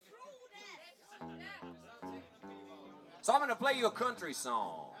So I'm going to play you a country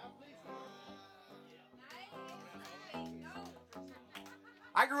song.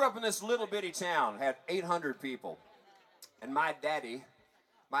 I grew up in this little bitty town, had 800 people. And my daddy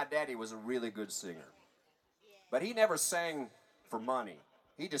was a really good singer. But he never sang for money.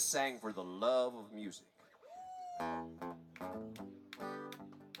 He just sang for the love of music.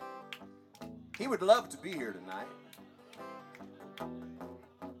 He would love to be here tonight.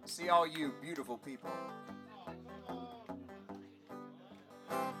 See all you beautiful people.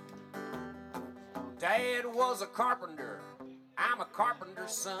 Dad was a carpenter. I'm a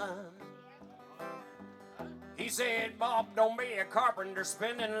carpenter's son. He said, Bob, don't be a carpenter,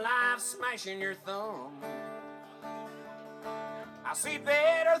 spending life smashing your thumb. I see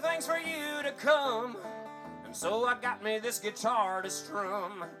better things for you to come, and so I got me this guitar to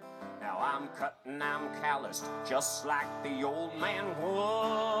strum. Now I'm cut and I'm calloused, just like the old man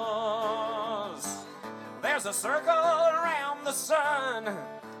was. There's a circle around the sun.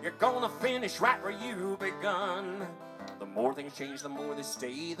 You're gonna finish right where you begun. The more things change, the more they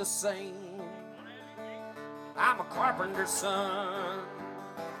stay the same. I'm a carpenter's son.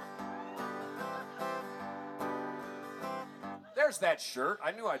 There's that shirt.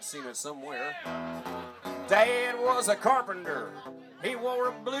 I knew I'd seen it somewhere. Dad was a carpenter. He wore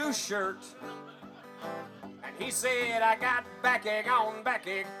a blue shirt. And he said, I got backache on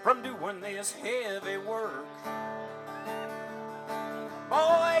backache from doing this heavy work.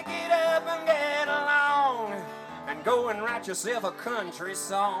 Boy, get up and get along and go and write yourself a country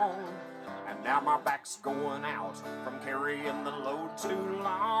song. And now my back's going out from carrying the load too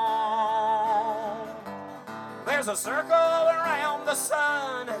long. There's a circle around the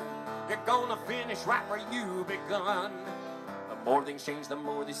sun. You're gonna finish right where you begun. The more things change, the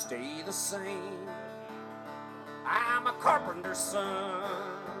more they stay the same. I'm a carpenter's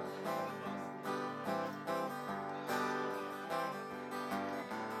son.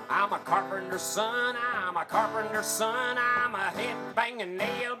 I'm a carpenter's son, I'm a carpenter's son, I'm a head-banging,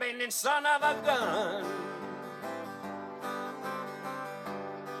 nail-bending son of a gun.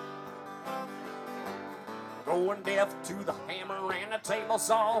 Going deaf to the hammer and a table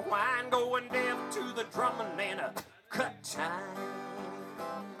saw wine, going deaf to the drumming and a cut time.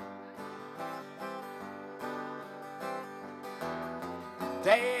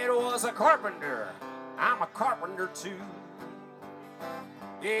 Dad was a carpenter, I'm a carpenter too.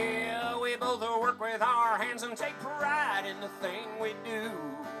 Yeah, we both work with our hands and take pride in the thing we do.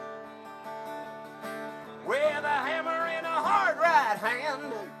 With a hammer in a hard right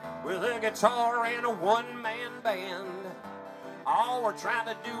hand, with a guitar and a one-man band, all we're trying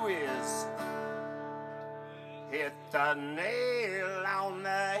to do is hit the nail on the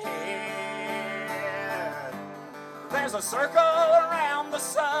head. There's a circle around the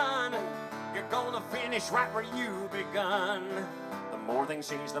sun. You're gonna finish right where you begun. The more things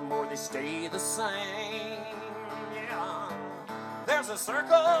change, the more they stay the same. Yeah. There's a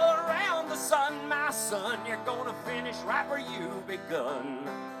circle around the sun, my son. You're gonna finish right where you begun.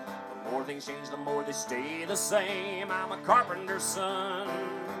 The more things change, the more they stay the same. I'm a carpenter's son.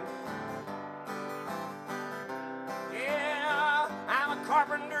 Yeah, I'm a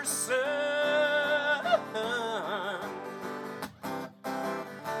carpenter's son.